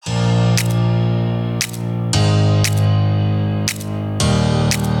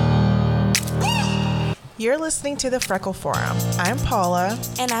You're listening to the Freckle Forum. I'm Paula.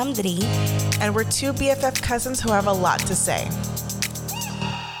 And I'm Dri. And we're two BFF cousins who have a lot to say.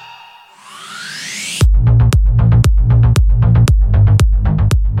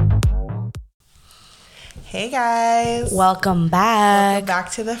 Hey guys. Welcome back. Welcome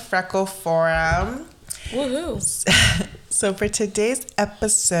back to the Freckle Forum. Woohoo. So for today's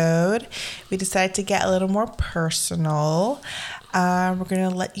episode, we decided to get a little more personal. We're going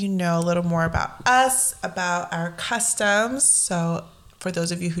to let you know a little more about us, about our customs. So for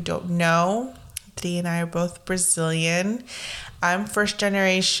those of you who don't know, Dri and I are both Brazilian. I'm first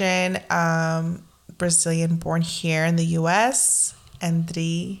generation Brazilian, born here in the U.S., and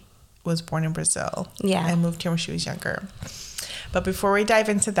Dri was born in Brazil. Yeah. And moved here when she was younger. But before we dive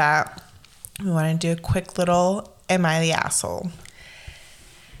into that, we want to do a quick little Am I the Asshole?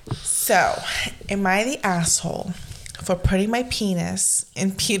 So, am I the asshole for putting my penis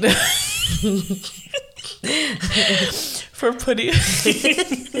in peanut... for putting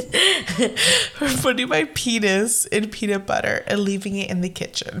my penis in peanut butter and leaving it in the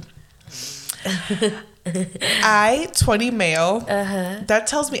kitchen? I, 20 male, that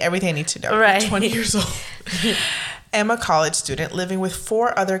tells me everything I need to know. Right. I'm 20 years old. am a college student living with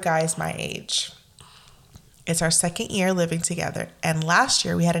 4 other guys my age. It's our second year living together, and last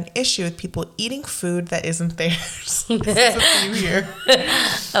year we had an issue with people eating food that isn't theirs. This is a new year.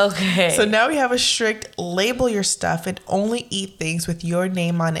 Okay. So now we have a strict label your stuff and only eat things with your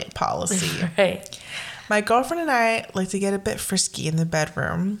name on it policy. Right. My girlfriend and I like to get a bit frisky in the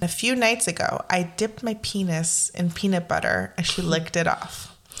bedroom. A few nights ago, I dipped my penis in peanut butter and she licked it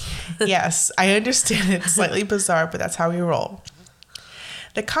off. Yes, I understand it's slightly bizarre, but that's how we roll.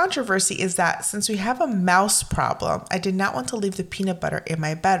 The controversy is that since we have a mouse problem, I did not want to leave the peanut butter in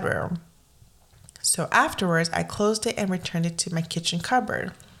my bedroom. So afterwards, I closed it and returned it to my kitchen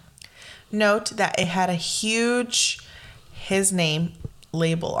cupboard. Note that it had a huge his name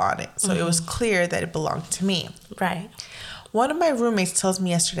label on it, so it was clear that it belonged to me. Right. One of my roommates tells me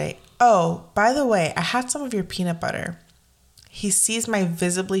yesterday, "Oh, by the way, I had some of your peanut butter." He sees my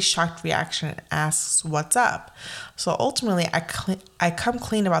visibly shocked reaction and asks, "What's up?" So ultimately, I come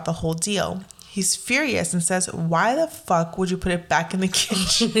clean about the whole deal. He's furious and says, "Why the fuck would you put it back in the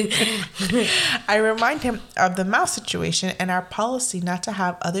kitchen?" I remind him of the mouse situation and our policy not to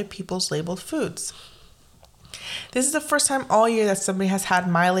have other people's labeled foods. This is the first time all year that somebody has had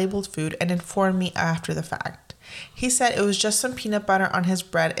my labeled food and informed me after the fact. He said it was just some peanut butter on his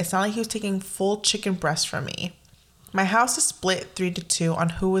bread. It's not like he was taking full chicken breast from me. My house is split 3-2 on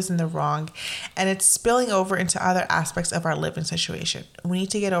who was in the wrong, and it's spilling over into other aspects of our living situation. We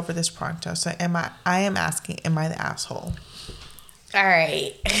need to get over this pronto. So I am asking, am I the asshole? All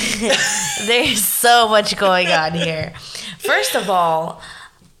right. There's so much going on here. First of all,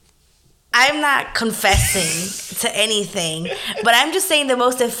 I'm not confessing to anything, but I'm just saying the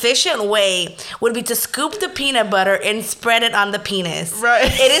most efficient way would be to scoop the peanut butter and spread it on the penis. Right.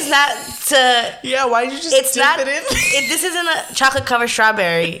 It is not to... Yeah, why did you just dip it in? This isn't a chocolate covered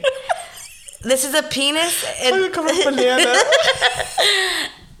strawberry. This is a penis. Chocolate covered banana.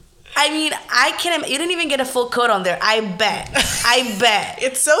 I mean, you didn't even get a full coat on there. I bet.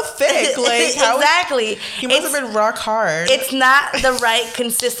 It's so thick. Like exactly. He must have been rock hard. It's not the right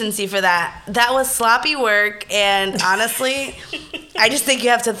consistency for that. That was sloppy work, and honestly, I just think you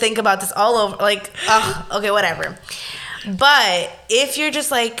have to think about this all over. Like, okay, whatever. But if you're just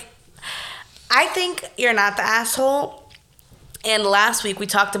like, I think you're not the asshole. And last week we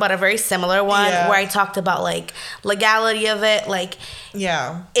talked about a very similar one where I talked about like legality of it. Like,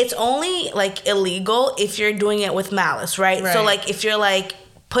 yeah, it's only like illegal if you're doing it with malice, right? So like if you're like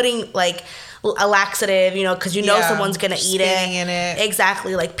putting like a laxative, you know, because you know someone's gonna eat it. In it.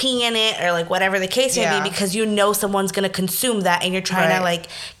 Exactly, like peeing in it or like whatever the case may be, because you know someone's gonna consume that and you're trying to like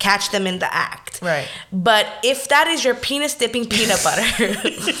catch them in the act. Right. But if that is your penis dipping peanut butter,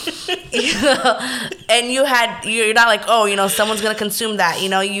 you know, and you're not like, oh, you know, someone's gonna consume that, you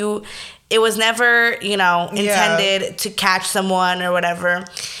know, it was never, you know, intended to catch someone or whatever.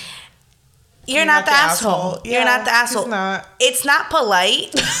 You're not the asshole. Yeah, you're not the asshole. Not. It's not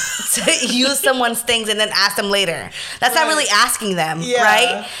polite to use someone's things and then ask them later. That's not really asking them,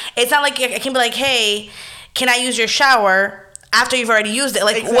 right? It's not like I can be like, hey, can I use your shower? After you've already used it.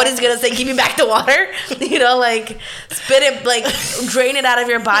 Like, what is it going to say? Give me back the water? You know, like, spit it, like, drain it out of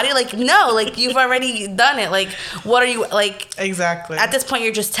your body? Like, no, like, you've already done it. Like, what are you, like... Exactly. At this point,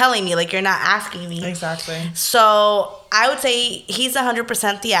 you're just telling me. Like, you're not asking me. Exactly. So, I would say he's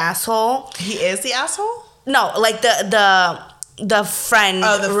 100% the asshole. He is the asshole? No, like, the friend.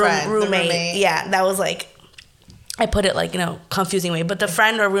 Oh, the friend. Roommate. The roommate. Yeah, that was, like... I put it, like, you know, confusing way. But the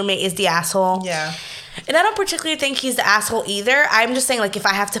friend or roommate is the asshole. Yeah. And I don't particularly think he's the asshole either. I'm just saying, like, if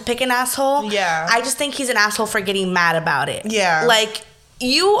I have to pick an asshole, I just think he's an asshole for getting mad about it. Yeah. Like,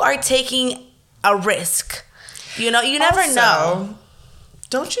 you are taking a risk. You know, you never know.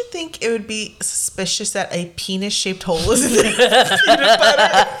 Don't you think it would be suspicious that a penis-shaped hole is in the peanut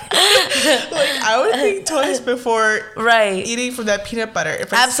butter? Like, I would think twice before eating from that peanut butter.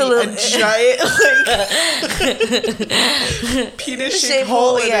 If I see a giant, like, penis-shaped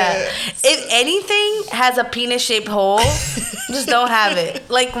hole in it. If anything has a penis-shaped hole, just don't have it.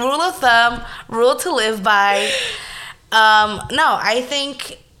 Like, rule of thumb, rule to live by. No, I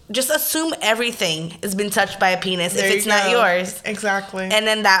think... just assume everything has been touched by a penis if it's not yours. Exactly. And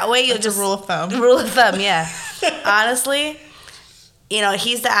then that way you'll just... a rule of thumb. Rule of thumb, yeah. Honestly, you know,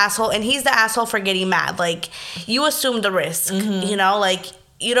 he's the asshole. And he's the asshole for getting mad. Like, you assume the risk. Mm-hmm. You know, like,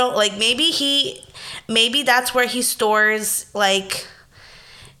 you don't... Like, maybe that's where he stores, like,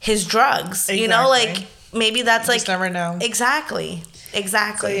 his drugs. Exactly. You know, like, maybe that's, you like... just never know. Exactly.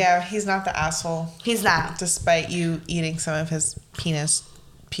 So, yeah, he's not the asshole. He's not. Despite you eating some of his penis...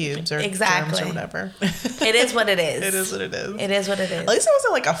 pubes or germs or whatever. It is what it is. It is what it is. It is what it is. At least it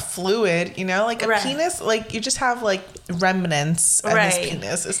wasn't like a fluid, you know, like a penis. Like you just have like remnants of his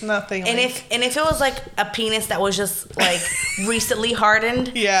penis. It's nothing. And like... if it was like a penis that was just like recently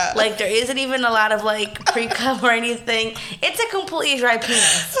hardened, like there isn't even a lot of like pre-cum or anything. It's a completely dry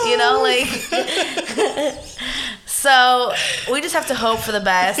penis, you know, like. So we just have to hope for the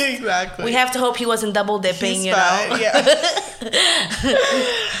best. Exactly. We have to hope he wasn't double dipping. He's you fine. know.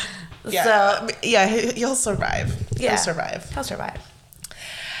 Yeah. So he'll survive. Yeah, He'll survive.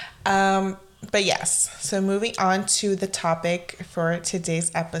 But yes. So moving on to the topic for today's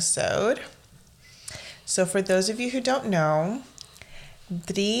episode. So for those of you who don't know,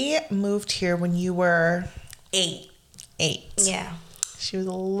 Dri moved here when you were 8. Yeah. She was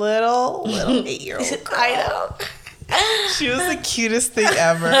a little 8-year-old girl. I know. She was the cutest thing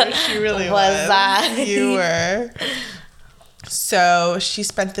ever. She really was. You were. So she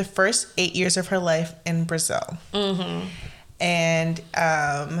spent the first 8 years of her life in Brazil. Mm-hmm. And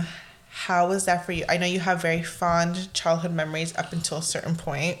how was that for you? I know you have very fond childhood memories up until a certain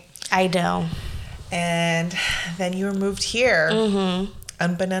point. I do. And then you were moved here. Mm-hmm.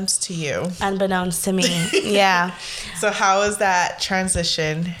 Unbeknownst to you. Unbeknownst to me. Yeah. So how was that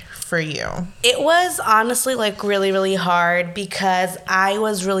transition for you? It was honestly like really, really hard because I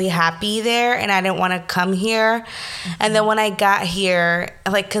was really happy there and I didn't want to come here. Mm-hmm. And then when I got here,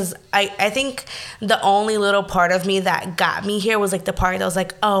 like, because I think the only little part of me that got me here was like the part that was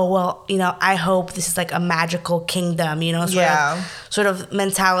like, oh, well, you know, I hope this is like a magical kingdom, you know, sort of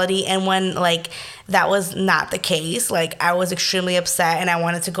mentality. And when like that was not the case, like I was extremely upset and I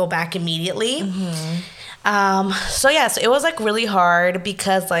wanted to go back immediately. Mm-hmm. So it was like really hard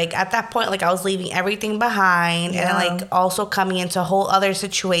because like at that point, like I was leaving everything behind and like also coming into a whole other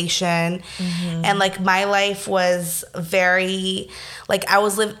situation. Mm-hmm. And like my life was very, like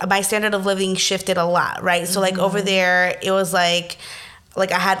my standard of living shifted a lot, right? So like over there, it was like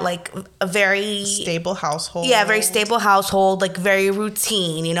I had like a very stable household. Yeah, very stable household, like very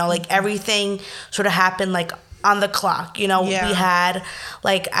routine, you know, like everything sort of happened like on the clock, you know. We had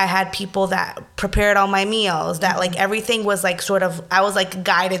like I had people that prepared all my meals, that like everything was like sort of, I was like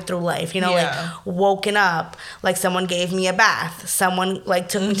guided through life, you know, like woken up, like someone gave me a bath, someone like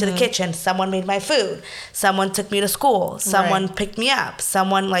took me to the kitchen, someone made my food, someone took me to school, someone picked me up,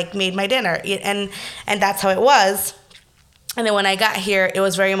 someone like made my dinner, and that's how it was. And then when I got here, it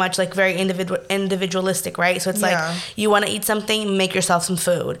was very much like very individualistic, right? So it's like, you want to eat something, make yourself some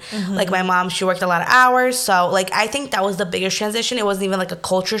food. Mm-hmm. Like my mom, she worked a lot of hours. So like, I think that was the biggest transition. It wasn't even like a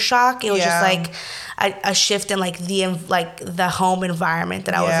culture shock. It was just like a shift in like the home environment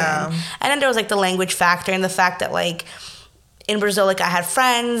that I was in. And then there was like the language factor and the fact that like, in Brazil, like I had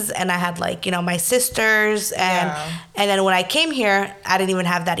friends and I had like, you know, my sisters and then when I came here, I didn't even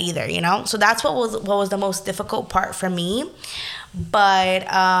have that either, you know? So that's what was the most difficult part for me. But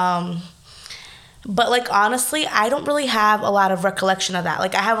like honestly, I don't really have a lot of recollection of that.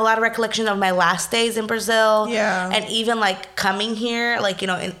 Like I have a lot of recollection of my last days in Brazil. Yeah. And even like coming here, like, you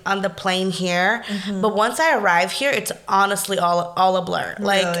know, on the plane here. Mm-hmm. But once I arrive here, it's honestly all a blur. Really?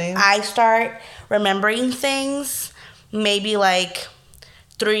 Like I start remembering things maybe like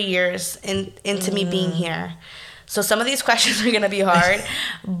 3 years into me being here. So some of these questions are gonna be hard,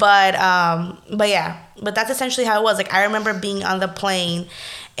 but that's essentially how it was. Like I remember being on the plane,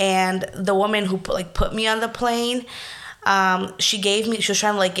 and the woman who put me on the plane, she was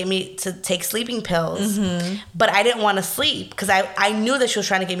trying to like get me to take sleeping pills, but I didn't want to sleep because I knew that she was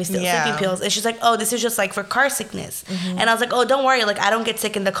trying to get me sleeping pills, and she's like, oh, this is just like for car sickness, and I was like, oh, don't worry, like I don't get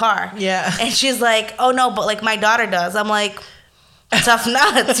sick in the car. Yeah. And she's like, oh no, but like my daughter does. I'm like, tough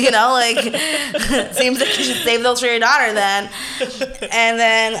nuts, you know, like seems like you should save those for your daughter then. And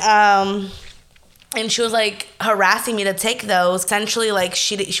then and she was like harassing me to take those. Essentially, like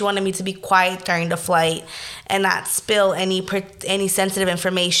she wanted me to be quiet during the flight and not spill any sensitive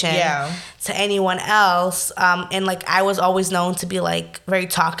information to anyone else. And like I was always known to be like very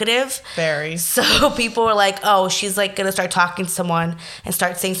talkative. Very. So people were like, "Oh, she's like gonna start talking to someone and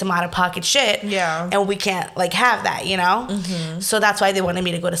start saying some out of pocket shit." Yeah. And we can't like have that, you know. So that's why they wanted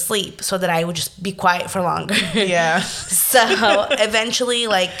me to go to sleep so that I would just be quiet for longer. Yeah. So eventually,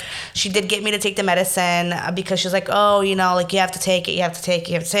 like she did get me to take the medicine because she's like, "Oh, you know, like you have to take it. You have to take it.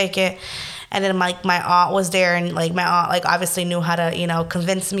 You have to take it." And then like my aunt was there, and like my aunt like obviously knew how to, you know,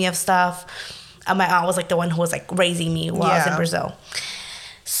 convince me of stuff. My aunt was like the one who was like raising me while I was in Brazil.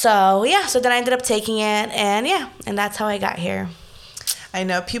 So yeah, so then I ended up taking it, and that's how I got here. I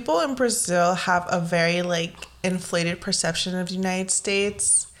know people in Brazil have a very like inflated perception of the United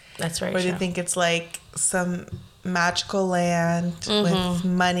States. That's very where true. they think it's like some magical land with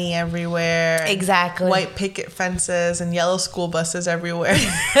money everywhere. Exactly. White picket fences and yellow school buses everywhere.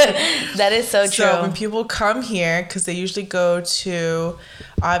 That is so true. So when people come here, because they usually go to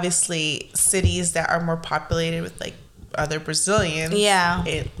obviously cities that are more populated with like other Brazilians,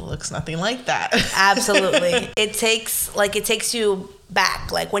 it looks nothing like that. Absolutely. It takes you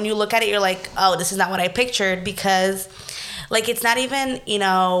back. Like when you look at it, you're like, oh, this is not what I pictured, because like it's not even, you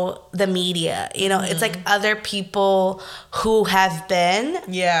know, the media, you know, it's like other people who have been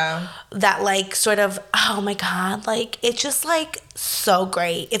that like sort of, oh my God, like it's just like so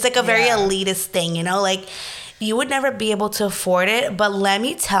great. It's like a very elitist thing, you know, like you would never be able to afford it, but let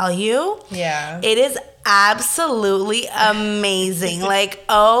me tell you, it is absolutely amazing. Like,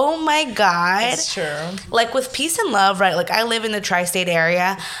 oh my God. It's true. Like with peace and love, right? Like I live in the tri-state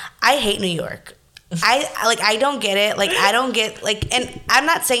area. I hate New York. I don't get it. Like I don't get like, and I'm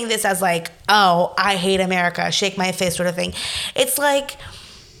not saying this as like, oh, I hate America, shake my fist sort of thing. It's like,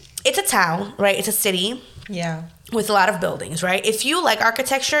 it's a town, right? It's a city. Yeah. With a lot of buildings, right? If you like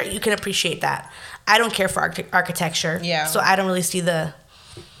architecture, you can appreciate that. I don't care for architecture. Yeah. So I don't really see the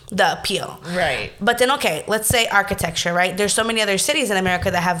appeal. Right. But then, okay, let's say architecture, right? There's so many other cities in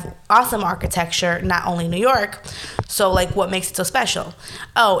America that have awesome architecture, not only New York. So like what makes it so special?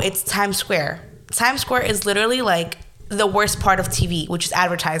 Oh, it's Times Square. Times Square is literally like the worst part of TV, which is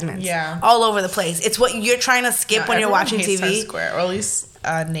advertisements. Yeah. All over the place. It's what you're trying to skip when you're watching TV. Times Square, or at least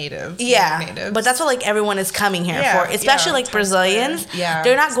natives. Yeah. Natives. But that's what like everyone is coming here for. Especially like Times Brazilians. Square. Yeah.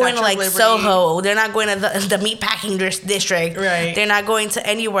 They're not going to like Soho. They're not going to the meatpacking district. Right. They're not going to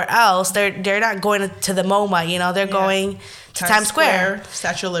anywhere else. They're not going to the MoMA, you know. They're going to Times Square.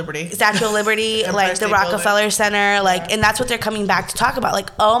 Statue of Liberty. Statue of Liberty, like the Rockefeller Center, like, and that's what they're coming back to talk about. Like,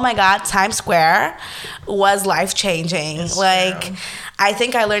 oh my God, Times Square was life-changing. Like, true. I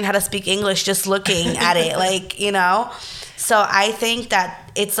think I learned how to speak English just looking at it, like, you know? So I think that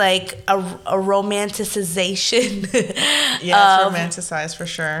it's like a romanticization. Yeah, it's romanticized for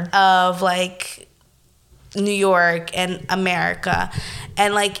sure. Of like New York and America.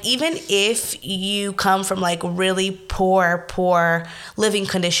 And like even if you come from like really poor living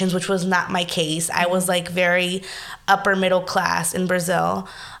conditions, which was not my case, I was like very upper middle class in Brazil.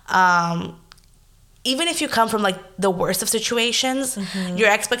 Even if you come from like the worst of situations,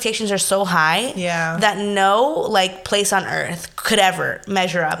 your expectations are so high that no like place on earth could ever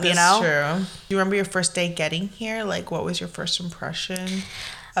measure up. You know? That's true. You remember your first day getting here? Like, what was your first impression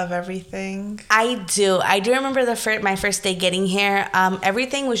of everything? I do remember my first day getting here.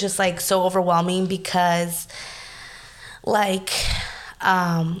 Everything was just like so overwhelming because like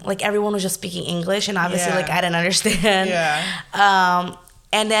everyone was just speaking English, and obviously like I didn't understand.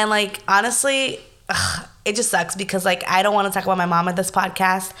 And then like honestly, it just sucks because like I don't want to talk about my mom at this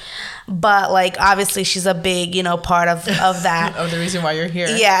podcast, but like obviously she's a big, you know, part of that. Of the reason why you're here.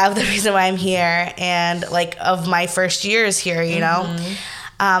 Yeah, of the reason why I'm here, and like of my first years here, you know.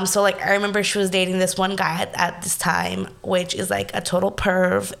 So like I remember she was dating this one guy at this time, which is like a total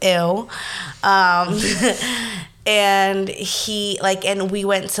perv, ew. And he like, and we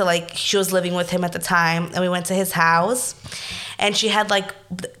went to like, she was living with him at the time, and we went to his house, and she had like,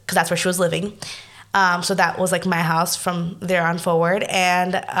 because that's where she was living. So that was like my house from there on forward.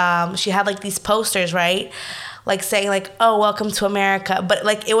 And she had like these posters, right? like saying like, "Oh, welcome to America," but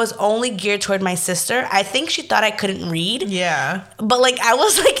like it was only geared toward my sister. I think she thought I couldn't read. Yeah. But like I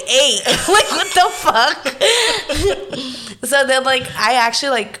was like 8. Like what the fuck? So then like I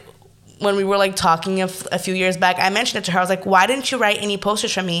actually like when we were like talking a few years back, I mentioned it to her. I was like, "Why didn't you write any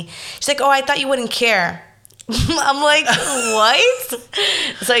posters for me?" She's like, "Oh, I thought you wouldn't care." I'm like, what?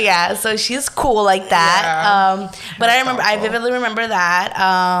 So yeah, so she's cool like that. Yeah. But That's I remember, I thoughtful. vividly remember that.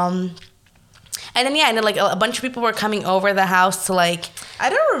 And then yeah, and then like a bunch of people were coming over the house to like. I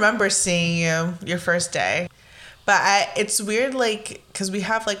don't remember seeing you your first day. But it's weird, like, because we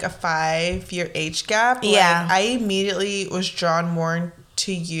have like a 5-year age gap. Yeah. Like, I immediately was drawn more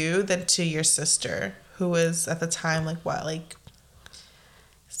to you than to your sister, who was at the time like what, like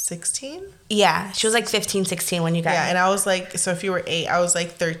 16? Yeah, she was like 15, 16 when you got Yeah, here. and I was like, so if you were 8, I was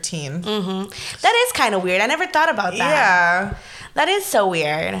like 13. That is kind of weird. I never thought about that. Yeah, That is so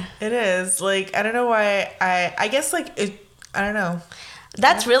weird. it is. Like, I don't know why. I guess like it. I don't know.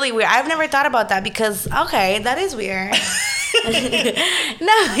 That's really weird. I've never thought about that because, okay, that is weird.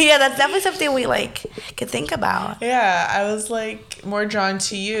 No, yeah, that's definitely something we like could think about. Yeah, I was like more drawn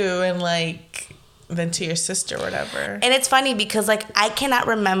to you and like than to your sister or whatever. And it's funny because like I cannot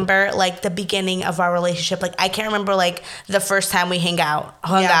remember like the beginning of our relationship. Like I can't remember like the first time we hung out,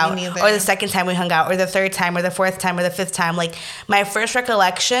 Yeah, me neither. or the second time we hung out, or the third time, or the fourth time, or the fifth time. Like my first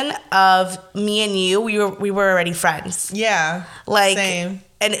recollection of me and you, we were already friends. Yeah, Like, same.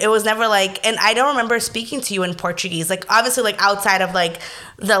 and it was never like, and I don't remember speaking to you in Portuguese. Like obviously like outside of like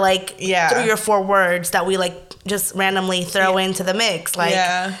the like Yeah. 3 or 4 words that we like just randomly throw into the mix. Like.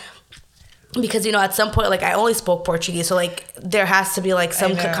 Yeah. Because, you know, at some point, like, I only spoke Portuguese. So, like, there has to be, like,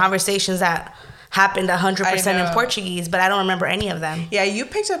 some I know. conversations that happened 100% I in know. Portuguese. But I don't remember any of them. Yeah, you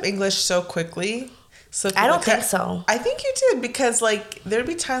picked up English so quickly. So I don't think so. I think you did because like there'd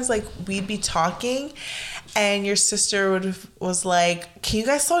be times like we'd be talking, and your sister was like, "Can you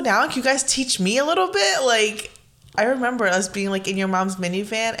guys slow down? Can you guys teach me a little bit?" Like I remember us being like in your mom's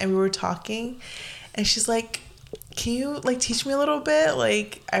minivan and we were talking, and she's like, "Can you like teach me a little bit?"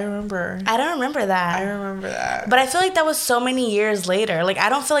 Like I remember. I don't remember that. I remember that. But I feel like that was so many years later. Like, I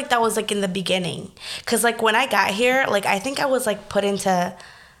don't feel like that was, like, in the beginning. Because, like, when I got here, like, I think I was, like, put into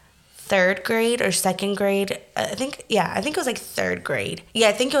 3rd grade or 2nd grade. I think it was, like, 3rd grade. Yeah,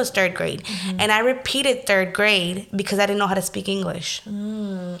 I think it was 3rd grade. And I repeated 3rd grade because I didn't know how to speak English.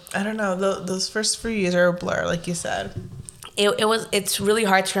 I don't know. Those first few years are a blur, like you said. It's really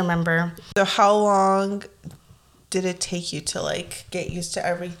hard to remember. So how long did it take you to like get used to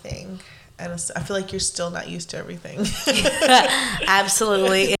everything? And I feel like you're still not used to everything.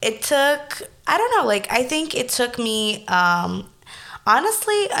 Absolutely. It took, I don't know, like, I think it took me,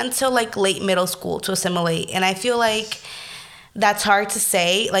 honestly, until, like, late middle school to assimilate. And I feel like that's hard to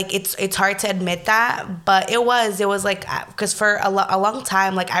say. Like, it's hard to admit that. But it was like, because for a long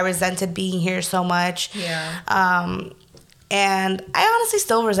time, like, I resented being here so much. Yeah. And I honestly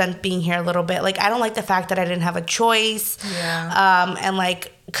still resent being here a little bit. Like, I don't like the fact that I didn't have a choice. Yeah. And,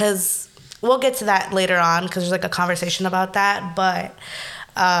 like, because we'll get to that later on because there's, like, a conversation about that. But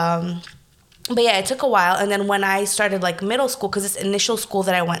yeah, it took a while. And then when I started, like, middle school, because this initial school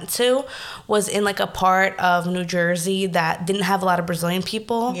that I went to was in, like, a part of New Jersey that didn't have a lot of Brazilian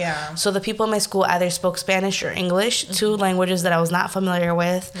people. Yeah. So the people in my school either spoke Spanish or English, 2 languages that I was not familiar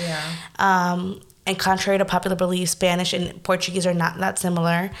with. Yeah. And contrary to popular belief, Spanish and Portuguese are not that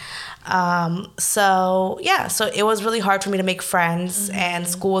similar. So it was really hard for me to make friends, and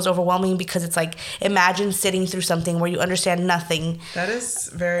school was overwhelming because it's like, imagine sitting through something where you understand nothing. That is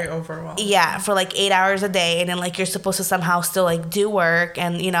very overwhelming. Yeah, for like 8 hours a day, and then like you're supposed to somehow still like do work,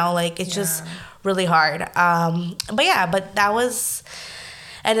 and you know, like it's just really hard. But that was.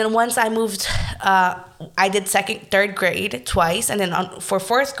 And then once I moved, I did 3rd grade twice, and then for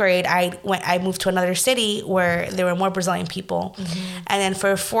 4th grade, I moved to another city where there were more Brazilian people, and then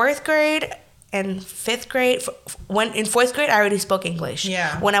for 4th grade and 5th grade, in 4th grade I already spoke English.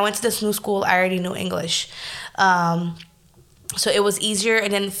 Yeah. When I went to this new school, I already knew English, so it was easier.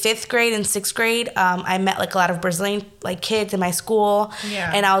 And then 5th grade and 6th grade, I met like a lot of Brazilian like kids in my school,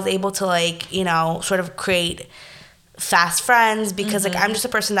 and I was able to like, you know, sort of create fast friends because like I'm just a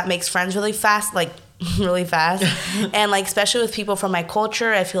person that makes friends really fast, like really fast. And like especially with people from my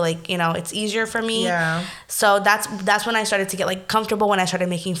culture, I feel like, you know, it's easier for me. Yeah. So that's when I started to get like comfortable, when I started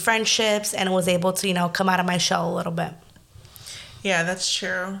making friendships and was able to, you know, come out of my shell a little bit. Yeah, that's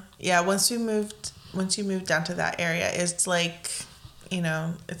true. Yeah, once you moved down to that area, it's like, you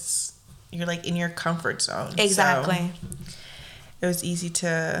know, you're like in your comfort zone. Exactly. So it was easy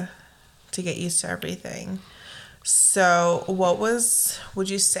to get used to everything. So what would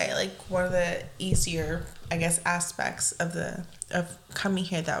you say, like, one of the easier, I guess, aspects of coming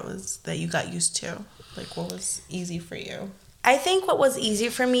here that you got used to? Like, what was easy for you? I think what was easy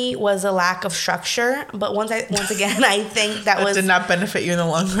for me was a lack of structure, but once again, I think that did not benefit you in the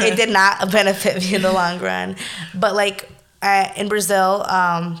long run. It did not benefit me in the long run. But like in Brazil,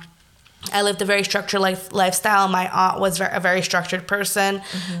 I lived a very structured lifestyle. My aunt was a very structured person.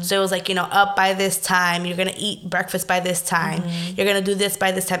 Mm-hmm. So it was like, up by this time. You're going to eat breakfast by this time. Mm-hmm. You're going to do this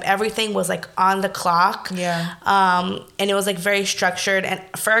by this time. Everything was like on the clock. Yeah. And it was like very structured. And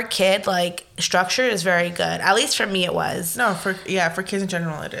for a kid, like structure is very good. At least for me it was. No, for kids in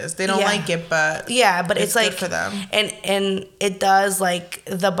general it is. They don't like it, but but it's like good for them. And it does like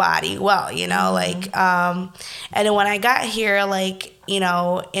the body well, mm-hmm. like and then when I got here, like, in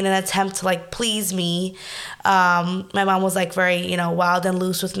an attempt to like please me, my mom was like very, wild and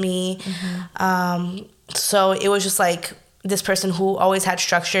loose with me. Mm-hmm. So it was just like this person who always had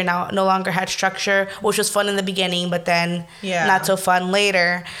structure now no longer had structure, which was fun in the beginning, but then not so fun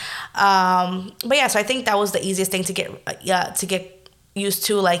later. But yeah, so I think that was the easiest thing to get used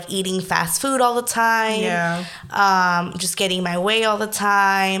to, like eating fast food all the time. Yeah. Just getting my way all the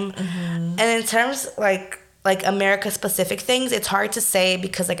time. Mm-hmm. And in terms like America specific things, it's hard to say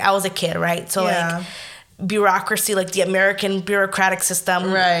because like I was a kid, right? So like bureaucracy, like the American bureaucratic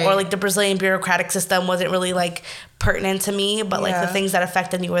system, right, or like the Brazilian bureaucratic system wasn't really like pertinent to me, but like the things that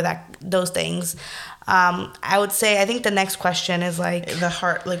affected me were those things. I would say I think the next question is like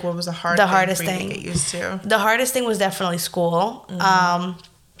what was the hardest thing to get used to? The hardest thing was definitely school. Mm-hmm.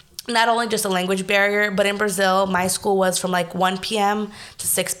 Not only just a language barrier, but in Brazil, my school was from like 1 p.m. to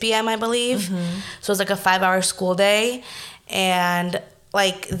 6 p.m., I believe. Mm-hmm. So it was like a 5-hour school day. And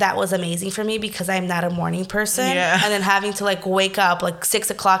like that was amazing for me because I'm not a morning person. Yeah. And then having to like wake up like 6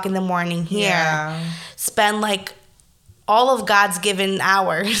 o'clock in the morning here, spend like all of God's given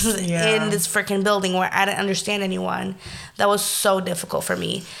hours in this freaking building where I didn't understand anyone. That was so difficult for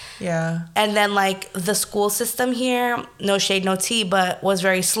me. Yeah. And then like the school system here, no shade, no tea, but was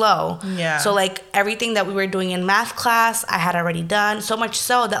very slow. Yeah. So like everything that we were doing in math class, I had already done. So much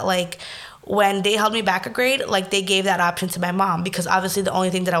so that like when they held me back a grade, like they gave that option to my mom because obviously the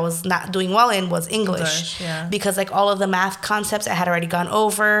only thing that I was not doing well in was English. Because like all of the math concepts I had already gone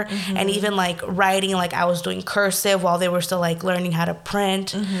over. Mm-hmm. And even like writing, like I was doing cursive while they were still like learning how to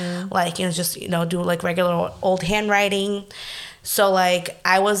print. Mm-hmm. Like, just, do like regular old handwriting. So like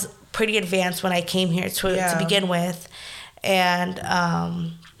I was pretty advanced when I came here to begin with. And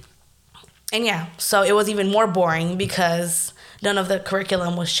yeah, so it was even more boring because none of the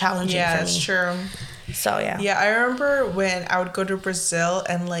curriculum was challenging for me. Yeah, that's true. So, yeah. Yeah, I remember when I would go to Brazil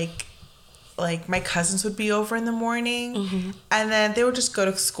and, like my cousins would be over in the morning. Mm-hmm. And then they would just go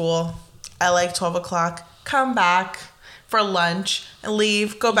to school at, like, 12 o'clock, come back for lunch, and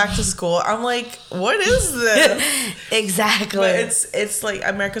leave, go back to school. I'm like, what is this? Exactly. But it's, like,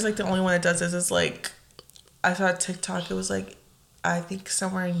 America's, like, the only one that does this. It's, like, I saw TikTok. It was, like, I think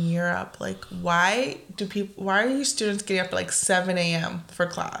somewhere in Europe, like, why are you students getting up at like 7 a.m. for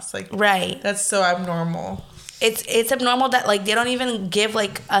class? Like, right. That's so abnormal. It's abnormal that like they don't even give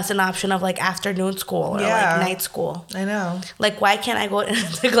like us an option of like afternoon school or like night school. I know. Like, why can't I go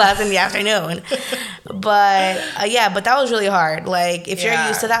to class in the afternoon? But but that was really hard. Like, if you're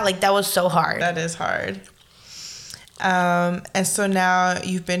used to that, like that was so hard. That is hard. And so now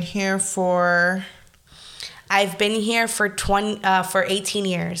you've been here for... I've been here for 18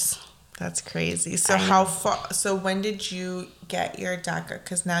 years. That's crazy. So how far? So when did you get your DACA?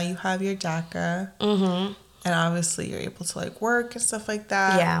 Because now you have your DACA, and obviously you're able to like work and stuff like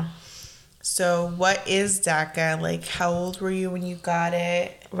that. Yeah. So what is DACA? Like, how old were you when you got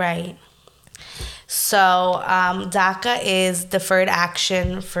it? Right. So DACA is Deferred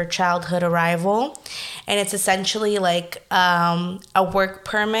Action for Childhood Arrival, and it's essentially like a work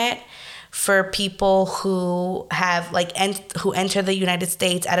permit for people who have like who enter the United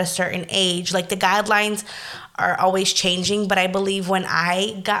States at a certain age. Like the guidelines are always changing, but I believe when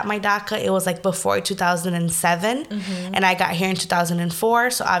I got my DACA, it was like before 2007, and I got here in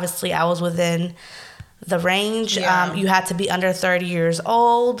 2004. So obviously I was within the range. Yeah. You had to be under 30 years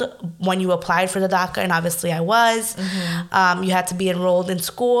old when you applied for the DACA, and obviously I was. You had to be enrolled in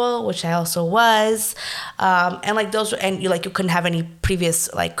school, which I also was. And like those, and you couldn't have any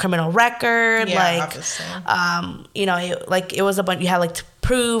previous like criminal record. Yeah, obviously. It was a bunch. You had like to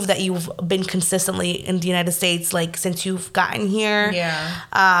prove that you've been consistently in the United States like since you've gotten here.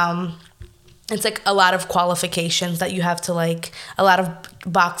 Yeah. It's like a lot of qualifications that you have to like, a lot of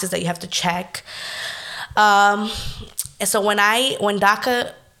boxes that you have to check. So when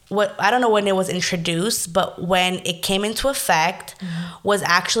DACA what I don't know when it was introduced, but when it came into effect was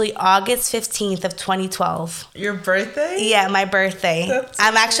actually August 15th of 2012. Your birthday? Yeah, my birthday. That's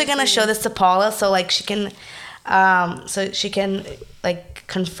I'm actually gonna show this to Paula so like she can like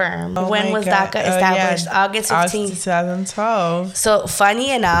confirm. When was DACA established? August 15th. 2012. So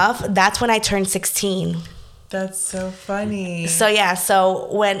funny enough, that's when I turned 16. That's so funny. So yeah,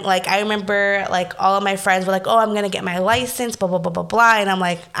 so when like I remember like all of my friends were like, "Oh, I'm gonna get my license," blah blah blah blah blah, and I'm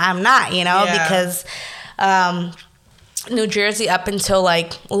like, I'm not, because New Jersey up until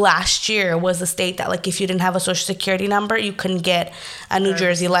like last year was the state that like if you didn't have a social security number, you couldn't get a New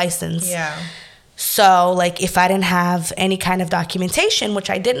Jersey license. Yeah. So like if I didn't have any kind of documentation, which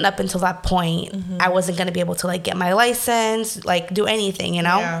I didn't up until that point, I wasn't gonna be able to like get my license, like do anything,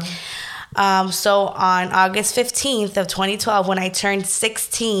 Yeah. So on August 15th of 2012, when I turned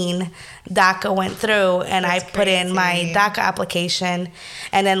 16, DACA went through and I put in my DACA application.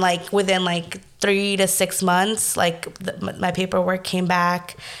 And then like within like 3 to 6 months, like my paperwork came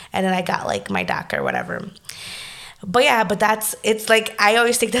back and then I got like my DACA or whatever. But yeah, it's like, I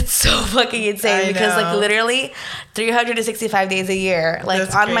always think that's so fucking insane because like literally 365 days a year, like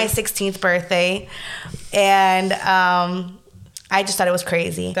that's on my 16th birthday. And, I just thought it was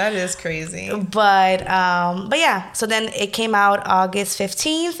crazy. That is crazy. But yeah, so then it came out August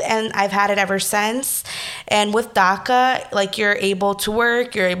 15th and I've had it ever since. And with DACA, like you're able to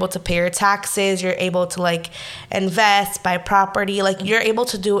work, you're able to pay your taxes, you're able to like invest, buy property, like you're able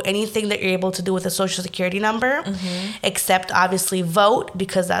to do anything that you're able to do with a social security number, except obviously vote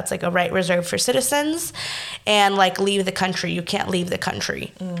because that's like a right reserved for citizens, and like leave the country. You can't leave the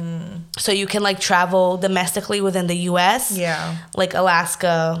country. So you can like travel domestically within the US. Yeah. Like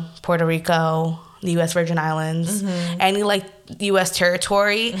Alaska, Puerto Rico, the U.S. Virgin Islands, any like U.S.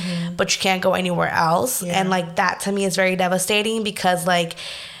 territory, but you can't go anywhere else. Yeah. And like that to me is very devastating because like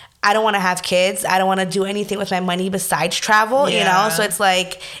I don't want to have kids. I don't want to do anything with my money besides travel, So it's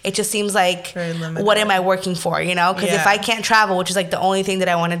like, it just seems like, what am I working for, Because if I can't travel, which is like the only thing that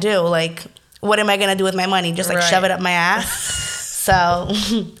I want to do, like what am I going to do with my money? Just like shove it up my ass? So...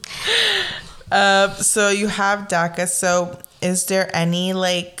 So you have DACA. So is there any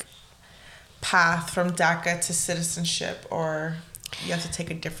like path from DACA to citizenship, or you have to take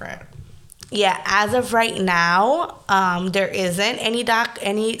a different? Yeah, as of right now, there isn't any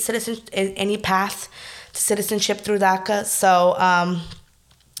any path to citizenship through DACA. So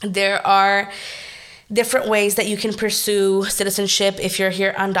there are different ways that you can pursue citizenship if you're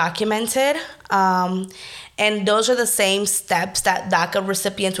here undocumented. And those are the same steps that DACA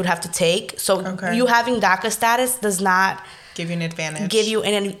recipients would have to take. So you having DACA status does not give you an advantage. Give you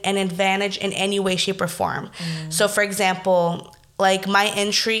an advantage in any way, shape, or form. So, for example, like my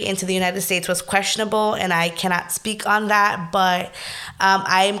entry into the United States was questionable, and I cannot speak on that. But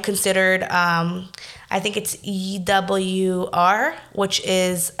I am considered, I think it's EWR, which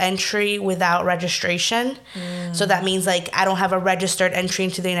is entry without registration. So that means like I don't have a registered entry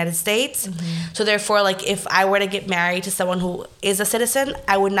into the United States. So therefore, like if I were to get married to someone who is a citizen,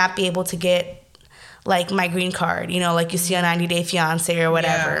 I would not be able to get like my green card, like you see on 90 Day Fiancé or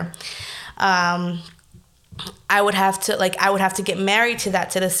whatever. Yeah. I would have to get married to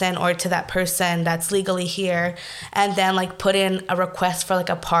that citizen or to that person that's legally here, and then like put in a request for like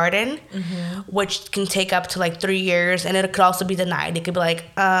a pardon, which can take up to like 3 years, and it could also be denied. It could be like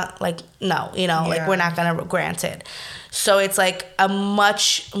no, like we're not gonna grant it. So it's like a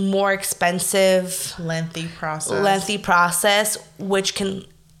much more expensive, lengthy process, which can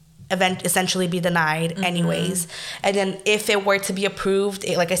essentially be denied anyways. And then if it were to be approved,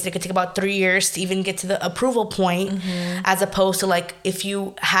 like I said, it could take about 3 years to even get to the approval point, as opposed to like if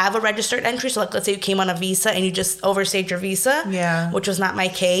you have a registered entry, so like let's say you came on a visa and you just overstayed your visa, which was not my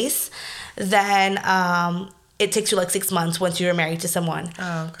case, then it takes you like 6 months once you're married to someone.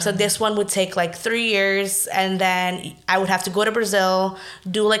 So this one would take like 3 years, and then I would have to go to Brazil,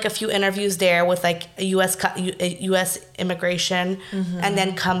 do like a few interviews there with like a U.S. immigration, and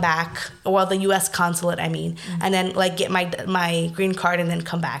then come back, well, the U.S. consulate, and then like get my green card and then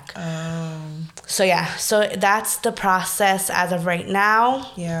come back. So yeah, so that's the process as of right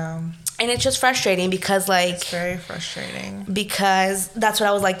now. Yeah. And it's just frustrating because like... It's very frustrating. Because that's what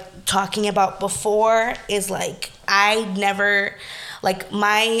I was like talking about before, is like I never... Like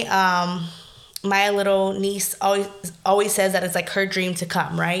my little niece always says that it's like her dream to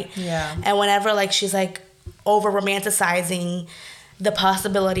come, right? Yeah. And whenever like she's like over romanticizing the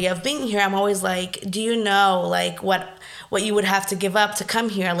possibility of being here, I'm always like, do you know like what you would have to give up to come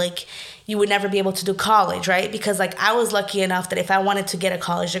here? Like you would never be able to do college, right? Because like I was lucky enough that if I wanted to get a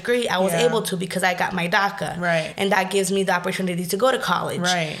college degree, I was able to because I got my DACA. Right. And that gives me the opportunity to go to college.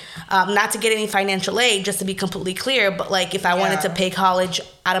 Right. Not to get any financial aid, just to be completely clear, but like if I wanted to pay college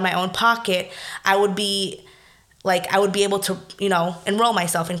out of my own pocket, I would be able to, you know, enroll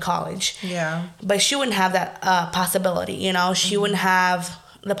myself in college. Yeah. But she wouldn't have that possibility, you know? She wouldn't have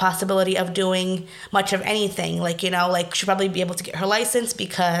the possibility of doing much of anything. Like, you know, like she'd probably be able to get her license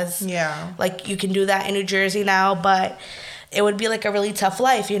because like you can do that in New Jersey now, but it would be like a really tough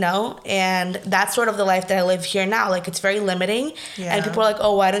life, you know? And that's sort of the life that I live here now. Like it's very limiting. And people are like,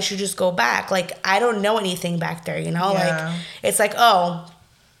 oh, why don't you just go back? Like I don't know anything back there, you know? Like it's like, oh,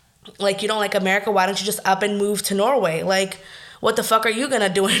 like you don't like America, why don't you just up and move to Norway? Like what the fuck are you gonna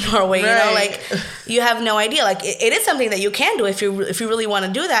do in Norway? You know, like you have no idea. Like it is something that you can do if you really want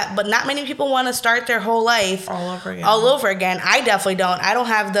to do that, but not many people want to start their whole life all over again. I definitely don't. I don't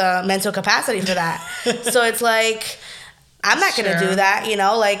have the mental capacity for that. So it's like I'm not gonna do that, you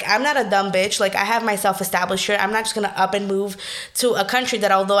know. Like I'm not a dumb bitch. Like I have myself established here. I'm not just gonna up and move to a country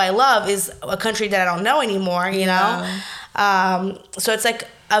that, although I love, is a country that I don't know anymore. You know, so it's like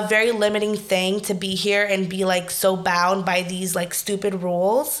a very limiting thing to be here and be like so bound by these like stupid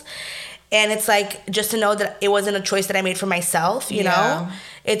rules. And it's like just to know that it wasn't a choice that I made for myself, you know,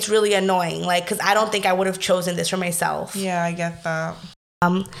 it's really annoying. Like, cause I don't think I would have chosen this for myself. Yeah, I get that.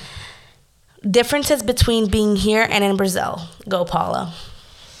 Differences between being here and in Brazil. Go, Paula.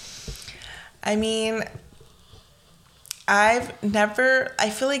 I mean, I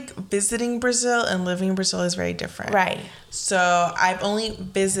feel like visiting Brazil and living in Brazil is very different. Right. So I've only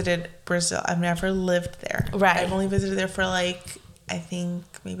visited Brazil. I've never lived there. Right. I've only visited there for like, I think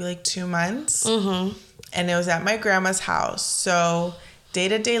maybe like 2 months. Mm-hmm. And it was at my grandma's house. So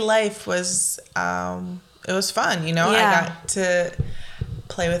day-to-day life was, it was fun, you know? I got to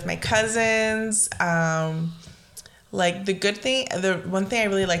play with my cousins. Like the one thing I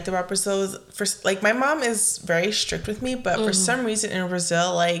really liked about Brazil is like my mom is very strict with me, but for some reason in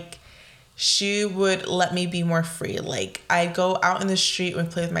Brazil, like she would let me be more free. Like I'd go out in the street and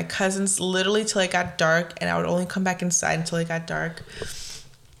play with my cousins literally till it got dark, and I would only come back inside until it got dark.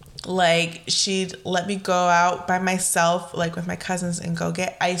 Like she'd let me go out by myself, like with my cousins, and go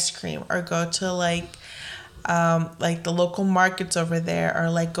get ice cream or go to like the local markets over there, or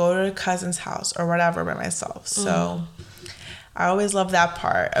like go to a cousin's house or whatever by myself. So I always love that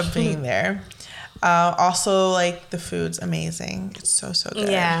part of being there. Also, like the food's amazing. It's so good.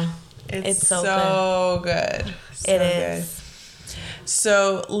 Yeah, it's so good. So it is. Good.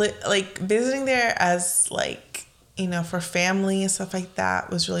 So like visiting there as like, you know, for family and stuff like that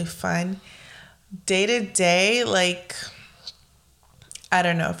was really fun. Day to day, like I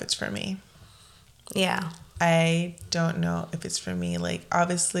don't know if it's for me. Yeah. I don't know if it's for me. Like,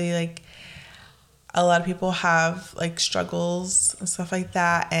 obviously, like, a lot of people have, like, struggles and stuff like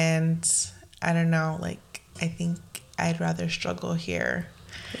that. And I don't know, like, I think I'd rather struggle here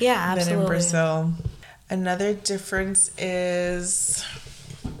than in Brazil. Another difference is,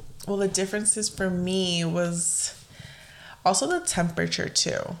 well, the differences for me was also the temperature,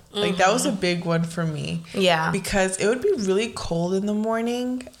 too. Like, that was a big one for me. Yeah. Because it would be really cold in the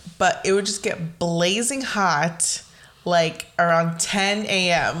morning, but it would just get blazing hot, like, around 10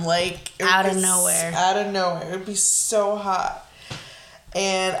 a.m. Like, out of nowhere. Out of nowhere. It would be so hot.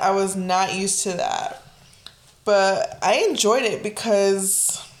 And I was not used to that. But I enjoyed it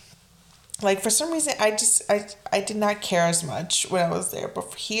because, like, for some reason, I did not care as much when I was there.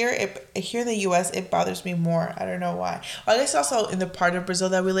 But here in the U.S., it bothers me more. I don't know why. Well, I guess also in the part of Brazil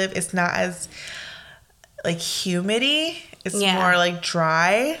that we live, it's not as, like, humidy. It's more, like,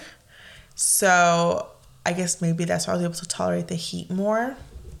 dry. So I guess maybe that's why I was able to tolerate the heat more.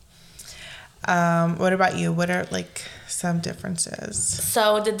 What about you? What are, like, some differences?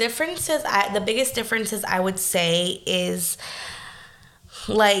 So the the biggest differences I would say is,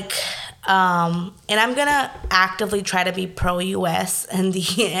 like, and I'm gonna actively try to be pro-US and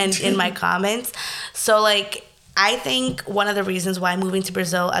in my comments. So, like, I think one of the reasons why moving to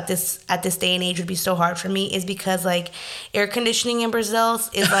Brazil at this day and age would be so hard for me is because, like, air conditioning in Brazil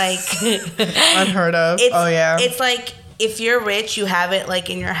is like unheard of. It's like if you're rich, you have it like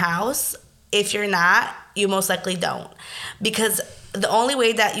in your house. If you're not, you most likely don't, because the only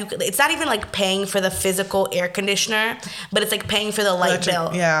way that it's not even like paying for the physical air conditioner, but it's like paying for the light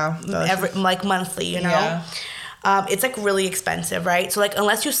bill. Yeah, like monthly, you know. Yeah. It's like really expensive, right? So like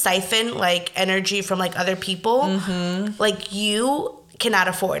unless you siphon like energy from like other people, like you cannot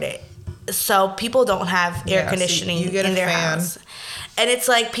afford it. So people don't have air conditioning in their house. And it's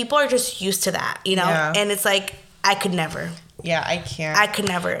like people are just used to that, you know? Yeah. And it's like I could never. Yeah, I can't. I could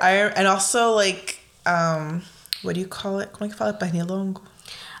never. And also, like, what do you call it? Como é que fala? Pernilongo?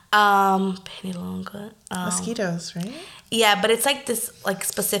 Pernilongo. Mosquitoes, right? Yeah, but it's like this like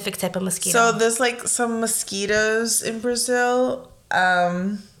specific type of mosquito. So there's like some mosquitoes in Brazil,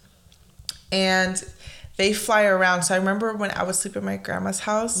 and they fly around. So I remember when I would sleep at my grandma's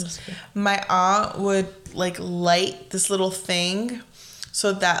house, my aunt would like light this little thing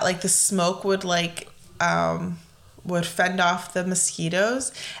so that like the smoke would like would fend off the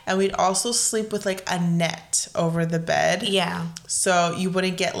mosquitoes, and we'd also sleep with like a net over the bed. Yeah. So you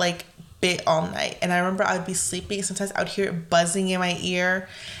wouldn't get like bit all night. And I remember I'd be sleeping, sometimes I would hear it buzzing in my ear,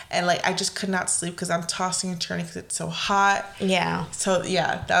 and like I just could not sleep because I'm tossing and turning because it's so hot. Yeah. So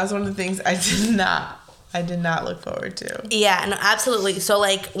yeah, that was one of the things I did not look forward to. Yeah, no, absolutely. So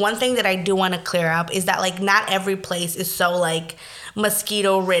like one thing that I do want to clear up is that like not every place is so like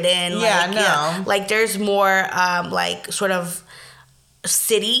mosquito ridden. Yeah, like, no. Yeah, like there's more like sort of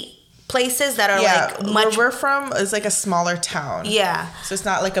city places that are like much. Where we're from is like a smaller town. Yeah. So it's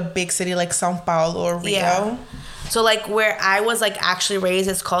not like a big city like São Paulo or Rio. Yeah. So like where I was like actually raised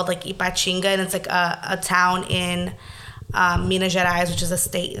is called like Ipatinga, and it's like a town in Minas Gerais, which is a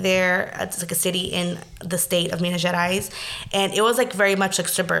state there. It's like a city in the state of Minas Gerais, and it was like very much like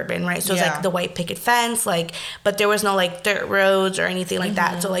suburban, right? So it's like the white picket fence, like, but there was no like dirt roads or anything like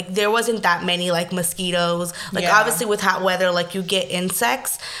that. So like there wasn't that many like mosquitoes. Like obviously with hot weather, like you get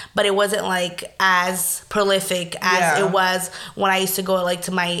insects, but it wasn't like as prolific as it was when I used to go like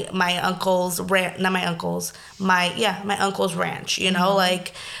to my uncle's my uncle's ranch, you know,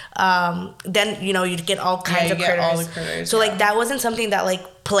 like. Then you know you'd get all kinds of critters. All the critters. So like that wasn't something that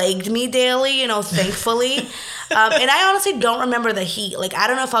like plagued me daily, you know, thankfully. And I honestly don't remember the heat. Like I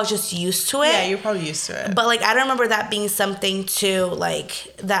don't know if I was just used to it. Yeah, you're probably used to it. But like I don't remember that being something too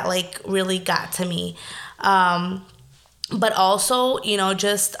like that like really got to me. But also, you know,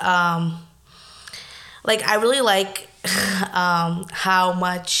 just like I really like how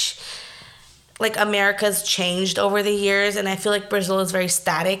much like America's changed over the years, and I feel like Brazil is very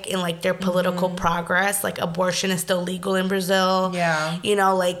static in like their political progress. Like abortion is still legal in Brazil. Yeah. You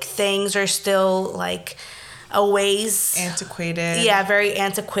know, like things are still like a ways antiquated. Yeah, very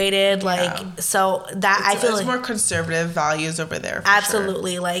antiquated. Like so that I feel like more conservative values over there.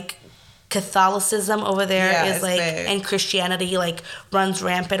 Absolutely. Sure. Like Catholicism over there is like big. And Christianity like runs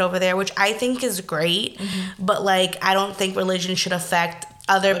rampant over there, which I think is great. But like I don't think religion should affect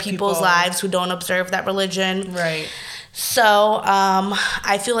other people's lives who don't observe that religion. Right. So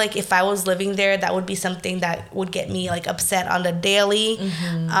I feel like if I was living there, that would be something that would get me like upset on the daily.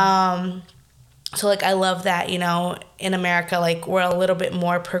 So like I love that, you know, in America, like we're a little bit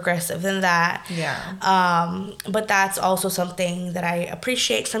more progressive than that. Yeah. But that's also something that I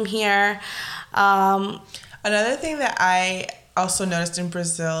appreciate from here. Another thing that I also noticed in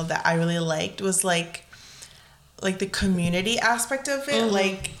Brazil that I really liked was like the community aspect of it.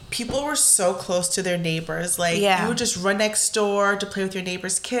 Like people were so close to their neighbors. Like you would just run next door to play with your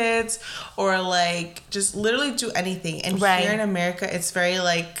neighbor's kids, or like just literally do anything. And here in America, it's very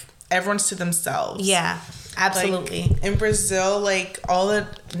like everyone's to themselves. Yeah, absolutely. Like, in Brazil, like all the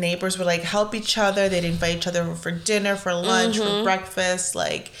neighbors would like help each other. They'd invite each other for dinner, for lunch, for breakfast.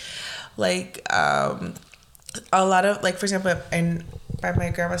 Like a lot of like, for example, by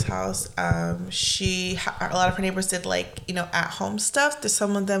my grandma's house, a lot of her neighbors did like, you know, at home stuff.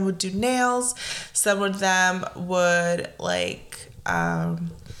 Some of them would do nails. Some of them would like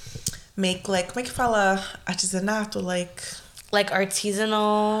make like, como é que fala artesanato, like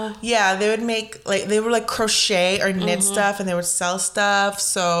artisanal. Yeah, they would make like, they would like crochet or knit stuff, and they would sell stuff.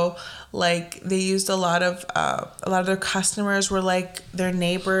 So like they used a lot of their customers were like their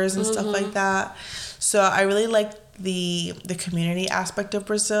neighbors and stuff like that. So I really liked the community aspect of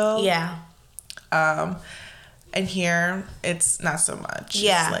Brazil. Yeah. And here it's not so much.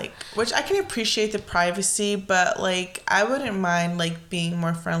 Yeah. It's like, which I can appreciate the privacy, but like I wouldn't mind like being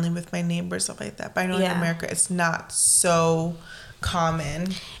more friendly with my neighbors, stuff like that. But I know in America it's not so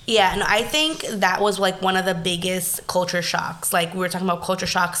common. Yeah, and I think that was like one of the biggest culture shocks. Like we were talking about culture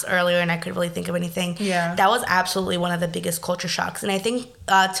shocks earlier, and I couldn't really think of anything. Yeah. That was absolutely one of the biggest culture shocks. And I think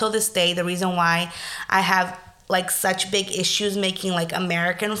till this day, the reason why I have like such big issues making like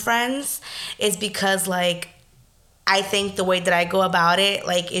American friends is because like I think the way that I go about it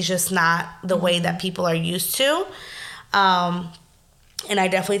like is just not the way that people are used to. And I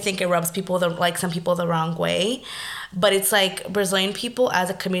definitely think it rubs some people the wrong way. but it's like Brazilian people as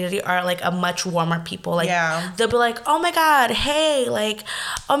a community are like a much warmer people. Like they'll be like, oh my God, hey, like,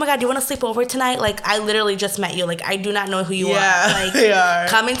 oh my God, do you want to sleep over tonight? Like, I literally just met you. Like, I do not know who you are. Like,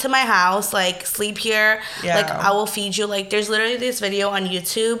 come into my house, like, sleep here. Like, I will feed you. Like, there's literally this video on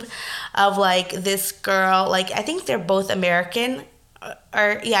YouTube of like this girl, like, I think they're both American.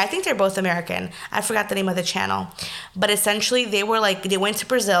 I think they're both American. I forgot the name of the channel. But essentially they went to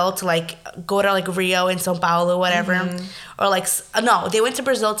Brazil to like go to like Rio and Sao Paulo, whatever. Or like, no, they went to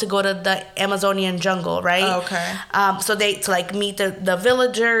Brazil to go to the Amazonian jungle, right? Oh, okay. So to like meet the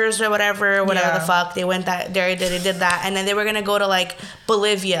villagers or whatever the fuck. They went they did that. And then they were going to go to like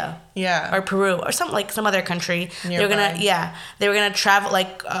Bolivia. Yeah. Or Peru or some other country. Nearby. They were gonna travel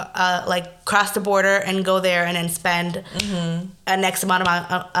like cross the border and go there and then spend an X amount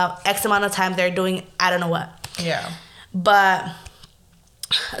of time there doing I don't know what. Yeah. But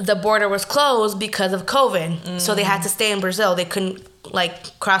the border was closed because of COVID, so they had to stay in Brazil. They couldn't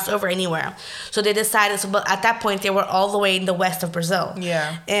like cross over anywhere, so they decided. But at that point, they were all the way in the west of Brazil.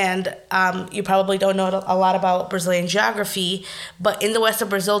 Yeah, and you probably don't know a lot about Brazilian geography, but in the west of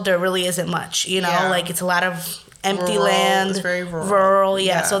Brazil, there really isn't much. You know, like it's a lot of empty land. It's very rural.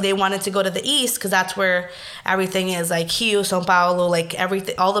 Yeah. So they wanted to go to the east because that's where everything is, like Rio, Sao Paulo, like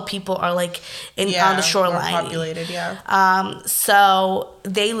everything. All the people are like on the shoreline. More populated. Yeah. So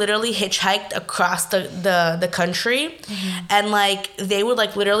they literally hitchhiked across the country, and like they would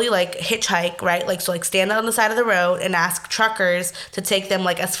like literally like hitchhike, right? Like so like stand on the side of the road and ask truckers to take them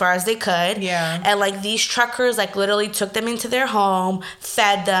like as far as they could. Yeah. And like these truckers like literally took them into their home,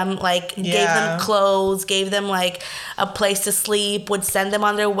 fed them, like gave them clothes, gave them like a place to sleep, would send them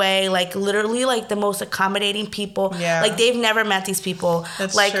on their way, like literally like the most accommodating people. Yeah. Like they've never met these people.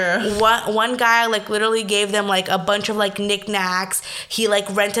 That's like true. One guy like literally gave them like a bunch of like knickknacks. He like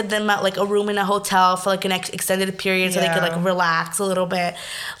rented them out like a room in a hotel for like an extended period so they could like relax a little bit.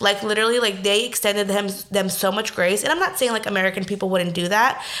 Like literally like they extended them so much grace. And I'm not saying like American people wouldn't do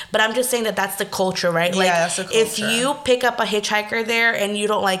that, but I'm just saying that that's the culture, right? Like that's the culture. If you pick up a hitchhiker there and you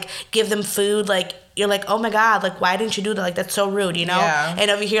don't like give them food, like you're like, oh my God, like why didn't you do that? Like that's so rude, you know? Yeah. And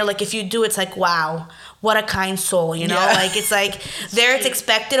over here, like if you do, it's like, wow, what a kind soul, you know? Yeah. Like it's like there it's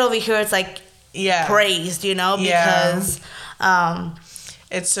expected, over here it's like praised, you know? Because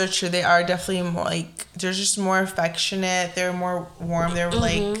it's so true. They are definitely more like, they're just more affectionate. They're more warm. They're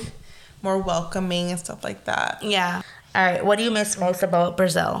like more welcoming and stuff like that. Yeah. All right. What do you miss most about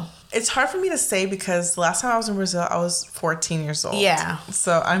Brazil? It's hard for me to say because the last time I was in Brazil, I was 14 years old. Yeah.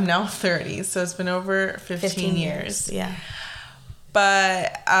 So I'm now 30. So it's been over 15 years. Yeah.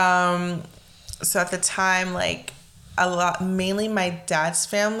 But, so at the time, like, mainly my dad's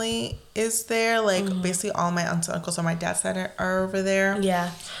family is there. Like, basically all my aunts and uncles on my dad's side are over there.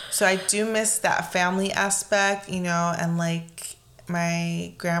 Yeah. So I do miss that family aspect, you know, and like,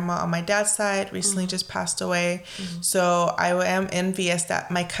 my grandma on my dad's side recently just passed away. So I am envious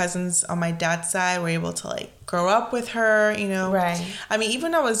that my cousins on my dad's side were able to like grow up with her, you know. Right. I mean,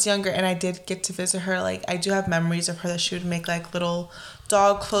 even when I was younger and I did get to visit her, like I do have memories of her that she would make like little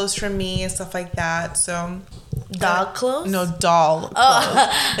dog clothes for me and stuff like that. So dog clothes? No, doll clothes.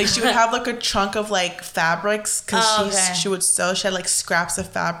 Like she would have like a trunk of like fabrics because she would sew. She had like scraps of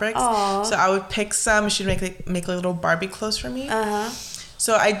fabrics. So I would pick some. She'd make like little Barbie clothes for me.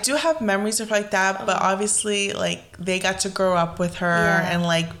 So I do have memories of like that, but obviously like they got to grow up with her and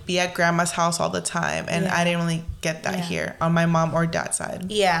like be at grandma's house all the time, and I didn't really get that here on my mom or dad's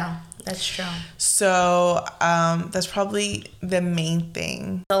side. Yeah. That's true. So that's probably the main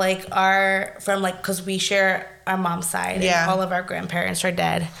thing. So like because we share our mom's side, and all of our grandparents are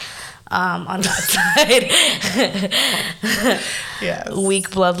dead on that side. Yes.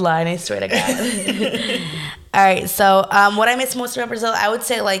 Weak bloodline, I swear to God. All right, so what I miss most about Brazil, I would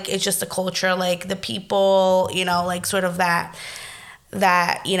say like it's just the culture, like the people, you know, like sort of that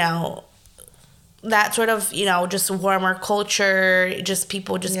you know, that sort of, you know, just warmer culture, just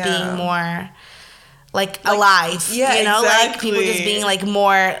people just being more like alive, you know, like people just being like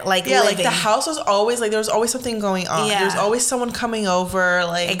more like living. Like the house was always like there was always something going on. There was always someone coming over,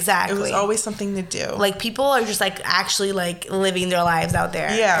 like it was always something to do. Like people are just like actually like living their lives out there,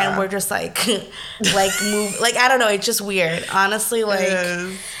 and we're just like like move, like I don't know, it's just weird, honestly.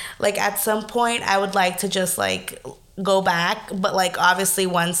 Like at some point I would like to just like go back, but like obviously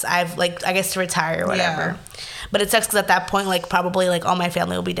once I've like I guess to retire or whatever. But it sucks because at that point like probably like all my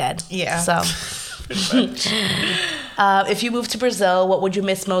family will be dead. So if you moved to Brazil, what would you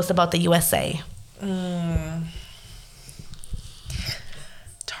miss most about the USA?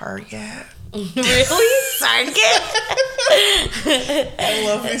 Target. Really? Target. I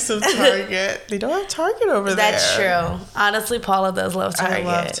love me some Target. They don't have Target over there. That's true. Honestly, Paula does love Target.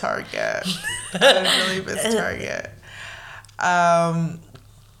 I love Target. I really miss Target.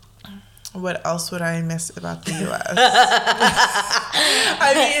 What else would I miss about the U.S.?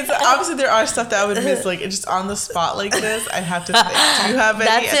 I mean, obviously there are stuff that I would miss, like just on the spot like this. I have to think. Do you have any?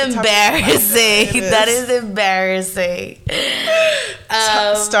 That's embarrassing. That is embarrassing.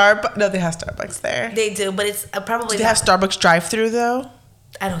 No, they have Starbucks there. They do, but it's probably. Do they have Starbucks drive-through though?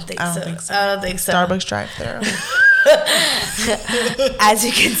 I don't think so. I don't think so. Starbucks drive-through. As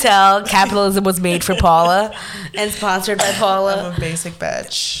you can tell, capitalism was made for Paula and sponsored by Paula. I'm a basic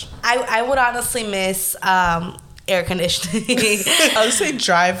bitch. I would honestly miss air conditioning. I would say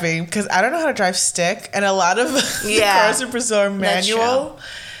driving because I don't know how to drive stick, and a lot of cars in Brazil are manual.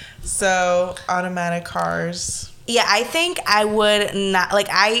 So automatic cars. Yeah, I think I would not like.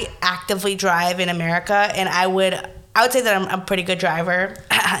 I actively drive in America, and I would say that I'm a pretty good driver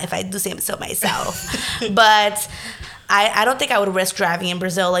if I do say so myself. But I don't think I would risk driving in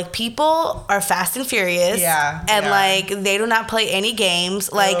Brazil. Like, people are fast and furious. Yeah. And, like, they do not play any games.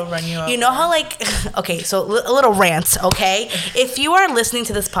 Like, they'll run you over. You know how, like, okay, so a little rant, okay? If you are listening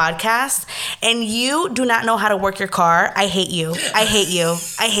to this podcast and you do not know how to work your car, I hate you. I hate you.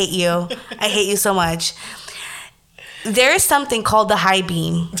 I hate you. I hate you so much. There is something called the high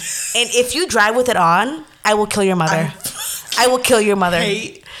beam. And if you drive with it on, I will kill your mother. I will kill your mother.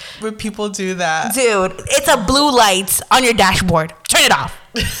 Hate when people do that. Dude, it's a blue light on your dashboard. Turn it off.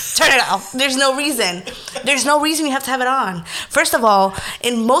 Turn it off. There's no reason. There's no reason you have to have it on. First of all,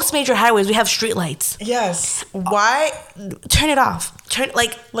 in most major highways, we have street lights. Yes. Why? Turn it off.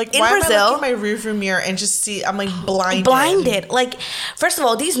 Like in why Brazil, am I looking at my rearview mirror and just see? I'm like blinded. Blinded. Like, first of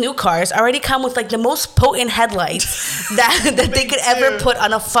all, these new cars already come with like the most potent headlights that they could ever put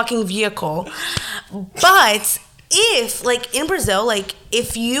on a fucking vehicle. But if, like, in Brazil, like,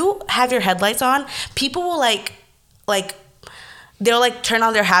 if you have your headlights on, people will like they'll like turn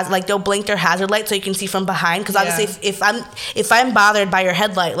on their hazard, like they'll blink their hazard light so you can see from behind. Because obviously, if I'm bothered by your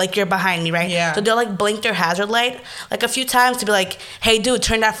headlight, like, you're behind me, right? Yeah. So they'll like blink their hazard light like a few times to be like, "Hey, dude,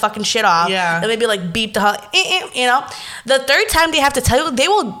 turn that fucking shit off." Yeah. And maybe like beep the you know. The third time they have to tell you, they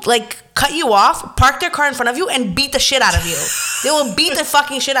will like cut you off, park their car in front of you, and beat the shit out of you. They will beat the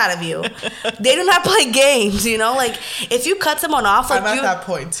fucking shit out of you. They do not play games, you know? Like, if you cut someone off, like, I'm at that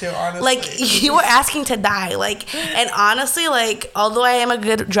point too, honestly. Like, you were asking to die. Like, and honestly, like, although I am a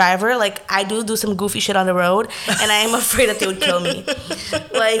good driver, like, I do some goofy shit on the road, and I am afraid that they would kill me.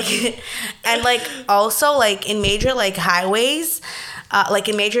 Like, and like, also, like, in major, like, highways, like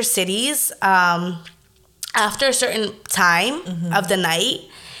in major cities, after a certain time of the night,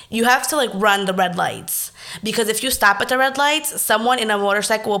 you have to like run the red lights, because if you stop at the red lights, someone in a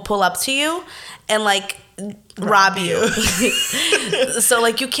motorcycle will pull up to you and like rob you. So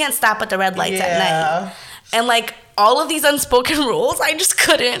like, you can't stop at the red lights at night. And like, all of these unspoken rules, I just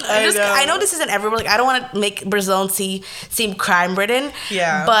couldn't. I know this isn't everywhere. Like, I don't want to make Brazil seem crime ridden.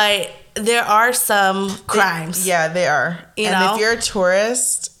 Yeah. But there are some crimes. They are. You know? If you're a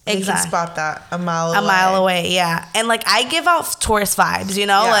tourist, you can spot that a mile away. Yeah. And like, I give out tourist vibes, you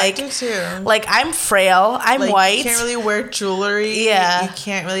know? Yeah, like, I do too. Like, I'm frail. I'm white. You can't really wear jewelry. Yeah. You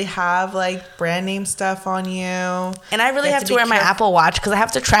can't really have like brand name stuff on you. And I really have to wear my Apple Watch because I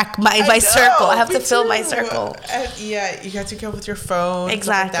have to track my circle. I have to fill my circle. Yeah, you have to go with your phone.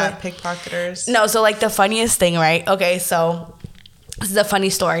 Exactly. Like that, pickpocketers. No, so like the funniest thing, right? Okay, so this is a funny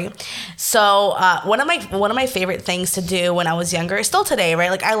story. So one of my favorite things to do when I was younger, still today,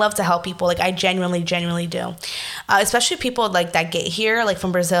 right? Like, I love to help people. Like, I genuinely do. Especially people like that get here, like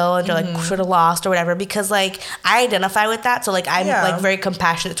from Brazil, and they're like sort of lost or whatever, because like I identify with that. So like, I'm like very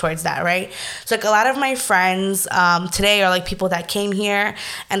compassionate towards that, right? So like, a lot of my friends today are like people that came here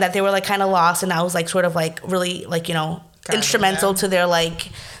and that they were like kind of lost, and I was like sort of like really like, you know, instrumental to their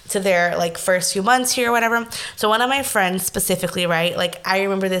first few months here or whatever. So one of my friends specifically, right, like, I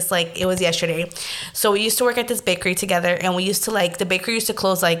remember this like it was yesterday. So we used to work at this bakery together, and we used to like, the bakery used to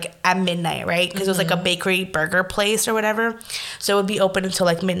close like at midnight, right? Because it was like a bakery burger place or whatever. So it would be open until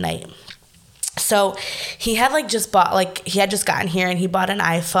like midnight. So he had just gotten here, and he bought an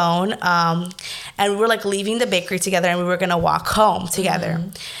iPhone, and we were like leaving the bakery together, and we were gonna walk home together.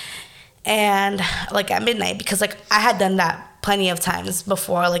 And like at midnight, because like I had done that plenty of times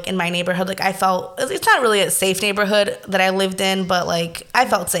before, like in my neighborhood. Like, I felt, it's not really a safe neighborhood that I lived in, but like I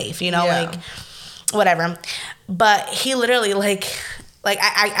felt safe, you know, like whatever. But he literally like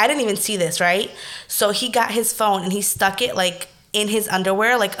I didn't even see this, right? So he got his phone and he stuck it like in his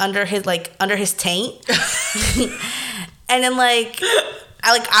underwear, like under his taint. And then like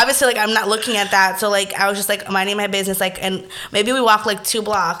I like obviously like I'm not looking at that, so like I was just like minding my business, like, and maybe we walk like 2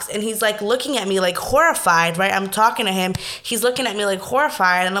 blocks and he's like looking at me like horrified, right? I'm talking to him, he's looking at me like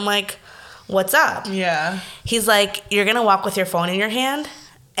horrified, and I'm like, what's up? Yeah. He's like, you're gonna walk with your phone in your hand?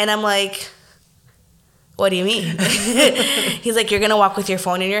 And I'm like, what do you mean? He's like, you're gonna walk with your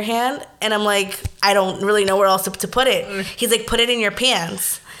phone in your hand? And I'm like, I don't really know where else to put it. He's like, put it in your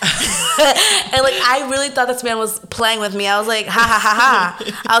pants. And like I really thought this man was playing with me. I was like, ha ha ha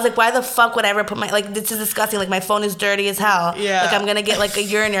ha. I was like, why the fuck would I ever put my, like, this is disgusting, like my phone is dirty as hell. Yeah. Like I'm gonna get like a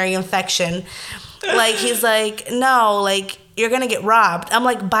urinary infection. Like he's like, no, like you're gonna get robbed. I'm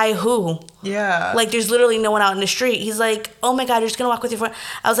like, by who? Yeah. Like there's literally no one out in the street. He's like, oh my God, you're just gonna walk with your phone.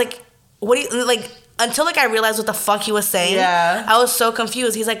 I was like, what do you, like, until like I realized what the fuck he was saying. Yeah. I was so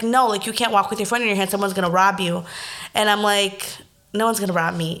confused. He's like, no, like you can't walk with your phone in your hand, someone's gonna rob you. And I'm like, no one's gonna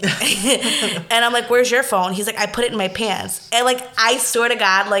rob me. And I'm like, where's your phone? He's like, I put it in my pants. And like I swear to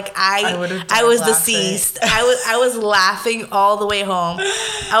God, like I was laughing. Deceased. I was laughing all the way home.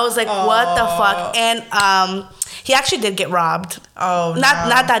 I was like, what the fuck? And he actually did get robbed. Oh,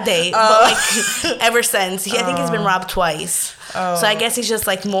 not that day, but like ever since. I think he's been robbed twice. Oh. So I guess he's just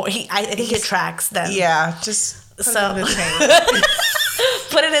like more. I think it tracks then. Yeah, just put So- it in the tank.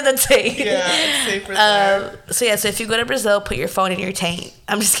 Put it in the tank. Yeah, it's safer there. So yeah, so if you go to Brazil, put your phone in your tank.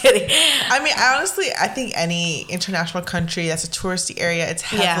 I'm just kidding. I mean, I think any international country that's a touristy area, it's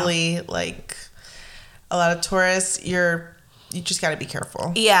heavily like a lot of tourists. You just got to be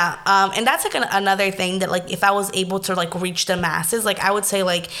careful. Yeah, and that's like another thing that like if I was able to like reach the masses, like I would say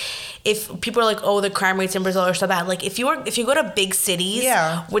like if people are like, oh, the crime rates in Brazil are so bad, like if you go to big cities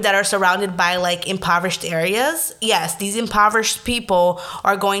that are surrounded by like impoverished areas, yes, these impoverished people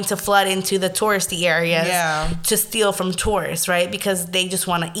are going to flood into the touristy areas to steal from tourists, right? Because they just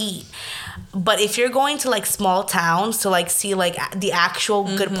want to eat. But if you're going to like small towns to like see like the actual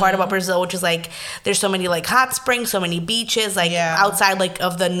good part about Brazil, which is like there's so many like hot springs, so many beaches, like outside like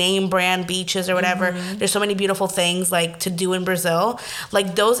of the name brand beaches or whatever, there's so many beautiful things like to do in Brazil.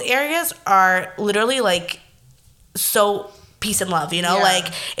 Like those areas are literally like so peace and love, you know?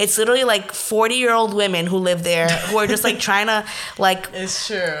 Like it's literally like 40-year-old women who live there who are just like trying to like it's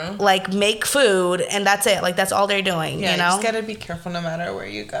true, like make food, and that's it. Like that's all they're doing. You know, you just gotta be careful no matter where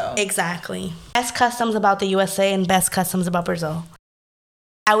you go. Exactly. Best customs about the USA and best customs about Brazil.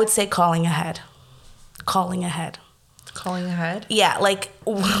 I would say calling ahead. Calling ahead. Yeah, like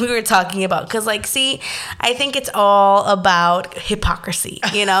we were talking about, because like, see, I think it's all about hypocrisy,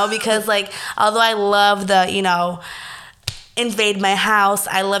 you know, because like although I love the, you know, invade my house,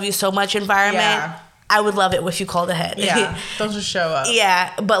 I love you so much environment, I would love it if you called ahead. Yeah, don't just show up.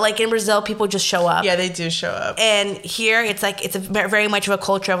 Yeah, but like in Brazil, people just show up. Yeah, they do show up. And here, it's like, it's a very much of a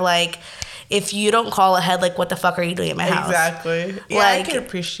culture of like, if you don't call ahead, like, what the fuck are you doing at my house? Exactly. Yeah, like, I can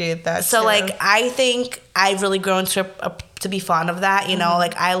appreciate that so too. like, I think I've really grown to be fond of that, you know?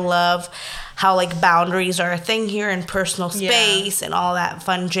 Like, I love how like boundaries are a thing here, and personal space and all that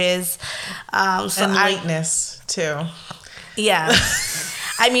fun jizz. So and lateness too. Yeah.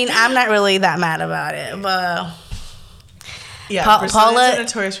 I mean, I'm not really that mad about it, but Brazilians Paula, are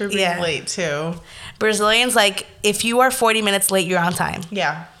notorious for being late too. Brazilians, like, if you are 40 minutes late, you're on time.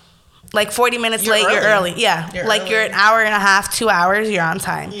 Yeah. Like 40 minutes late, you're early. Yeah. You're an hour and a half, 2 hours, you're on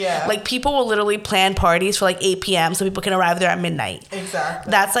time. Yeah. Like people will literally plan parties for like 8 p.m. so people can arrive there at midnight.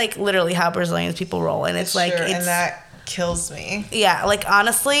 Exactly. That's like literally how Brazilians people roll. And it's like, and that kills me. Yeah, like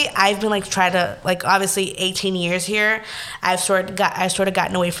honestly, I've been like trying to, like, obviously 18 years here, I've sort of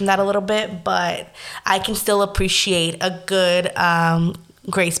gotten away from that a little bit, but I can still appreciate a good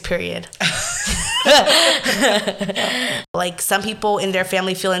grace period. Like some people in their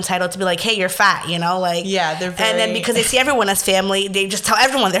family feel entitled to be like, hey, you're fat, you know, like, yeah, they're very... and then because they see everyone as family, they just tell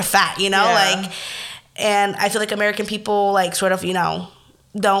everyone they're fat, you know, like, and I feel like American people like sort of, you know,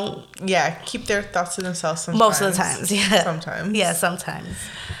 don't keep their thoughts to themselves sometimes. Most of the times. Sometimes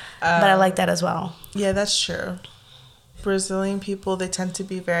but I like that as well. Yeah, that's true. Brazilian people, they tend to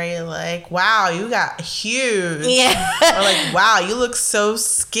be very like, wow, you got huge. Yeah. Or like, wow, you look so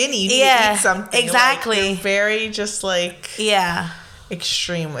skinny. You need to eat something. Exactly. Like, they're very just like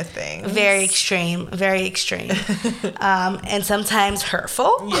extreme with things. Very extreme. And sometimes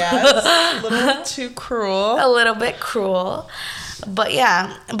hurtful. Yes. A little too cruel. A little bit cruel. But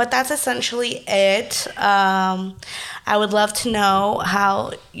yeah, but that's essentially it. I would love to know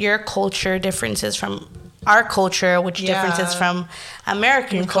how your culture differences from our culture, which differences from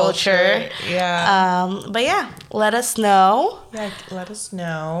American culture. Yeah. But yeah, let us know. Yeah, let us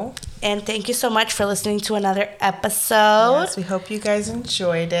know. And thank you so much for listening to another episode. Yes, we hope you guys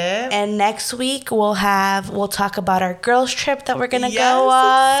enjoyed it. And next week we'll talk about our girls trip that we're gonna go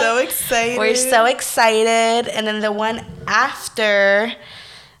on. So excited. We're so excited. And then the one after,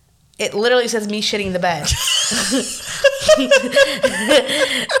 it literally says me shitting the bed.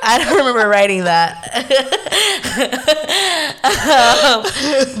 I don't remember writing that.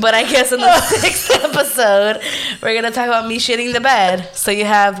 But I guess in the next episode, we're going to talk about me shitting the bed. So you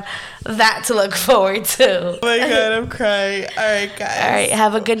have that to look forward to. Oh my God, I'm crying. All right, guys. All right,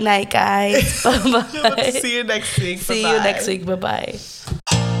 have a good night, guys. Bye-bye. See you next week. See you next week. Bye-bye.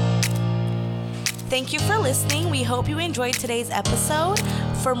 Thank you for listening. We hope you enjoyed today's episode.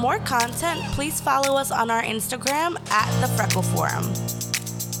 For more content, please follow us on our Instagram @The Freckle Forum.